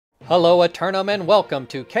Hello Eternum and welcome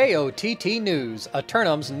to KOTT News,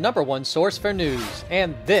 Eternum's #1 source for news,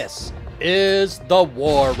 and this is the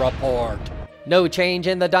War Report. No change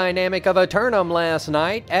in the dynamic of Eternum last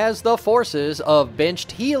night as the forces of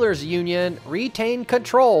Benched Healers Union retained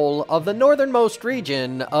control of the northernmost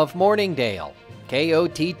region of Morningdale.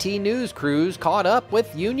 KOTT news crews caught up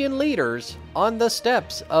with Union leaders on the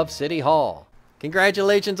steps of City Hall.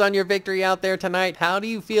 Congratulations on your victory out there tonight. How do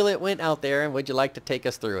you feel it went out there, and would you like to take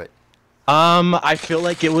us through it? I feel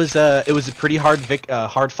like it was a pretty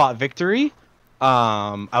hard-fought victory.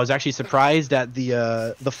 I was actually surprised at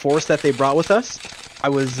the force that they brought with us.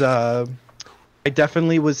 I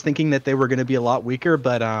definitely was thinking that they were going to be a lot weaker,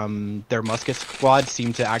 but their musket squad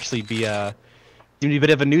seemed to actually be a bit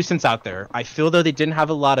of a nuisance out there. I feel though they didn't have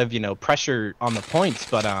a lot of pressure on the points,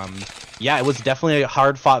 but yeah, it was definitely a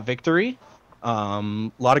hard-fought victory. A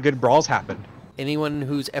lot of good brawls happened. Anyone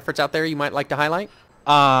whose efforts out there you might like to highlight?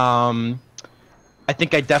 I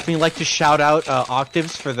think I definitely like to shout out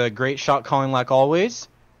Octaves for the great shot calling like always,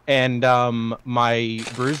 and my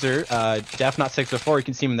bruiser, Def Not 604. You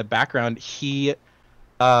can see him in the background. He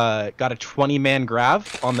got a 20-man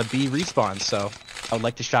grav on the B respawn, so I would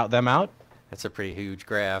like to shout them out. That's a pretty huge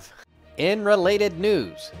grav. In related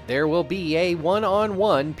news, there will be a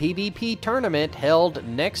one-on-one PvP tournament held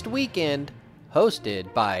next weekend,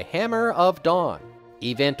 hosted by Hammer of Dawn.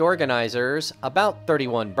 Event organizers, about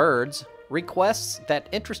 31 birds, requests that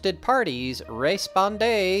interested parties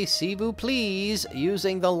respondez s'il vous plaît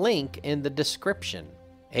using the link in the description.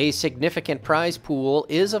 A significant prize pool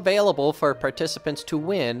is available for participants to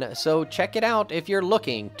win, so check it out if you're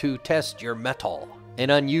looking to test your mettle. An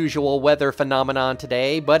unusual weather phenomenon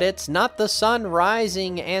today, but it's not the sun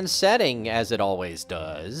rising and setting as it always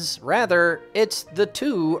does. Rather, it's the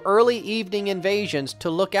two early evening invasions to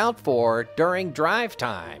look out for during drive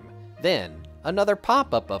time. Then, another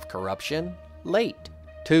pop-up of corruption late.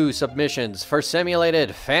 2 submissions for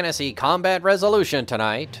simulated fantasy combat resolution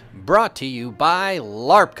tonight, brought to you by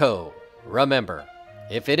LARPco. Remember,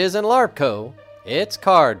 if it isn't LARPco, it's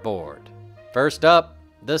cardboard. First up,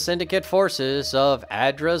 the Syndicate forces of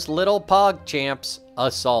Adra's Little Pogchamps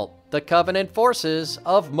assault the Covenant forces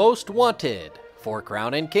of Most Wanted for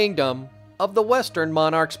Crown and Kingdom of the Western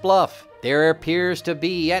Monarch's Bluff. There appears to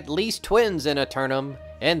be at least twins in Eternum,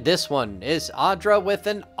 and this one is Adra with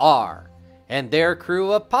an R, and their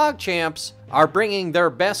crew of Pogchamps are bringing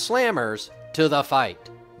their best slammers to the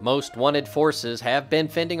fight. Most Wanted forces have been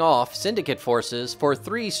fending off Syndicate forces for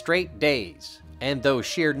 3 straight days. And though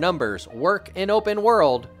sheer numbers work in open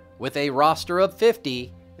world, with a roster of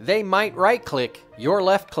 50, they might right-click your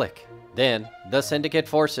left-click. Then, the Syndicate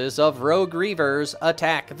forces of Rogue Reavers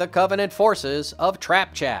attack the Covenant forces of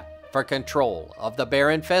Trapchat for control of the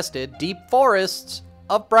bear-infested deep forests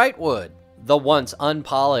of Brightwood. The once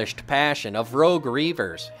unpolished passion of Rogue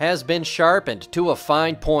Reavers has been sharpened to a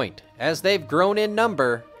fine point as they've grown in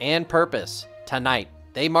number and purpose. Tonight,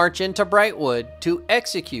 they march into Brightwood to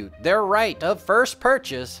execute their right of first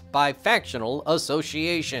purchase by factional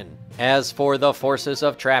association. As for the forces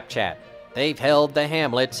of Trapchat, they've held the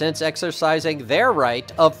hamlet since exercising their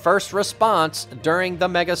right of first response during the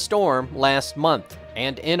mega storm last month,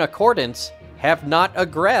 and in accordance, have not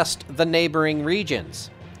aggressed the neighboring regions.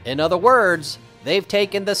 In other words, they've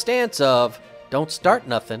taken the stance of, don't start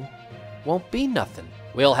nothing, won't be nothing.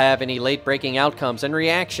 We'll have any late-breaking outcomes and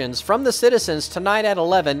reactions from the citizens tonight at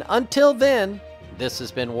 11. Until then, this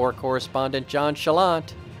has been War Correspondent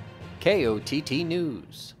JChalant, KOTT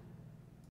News.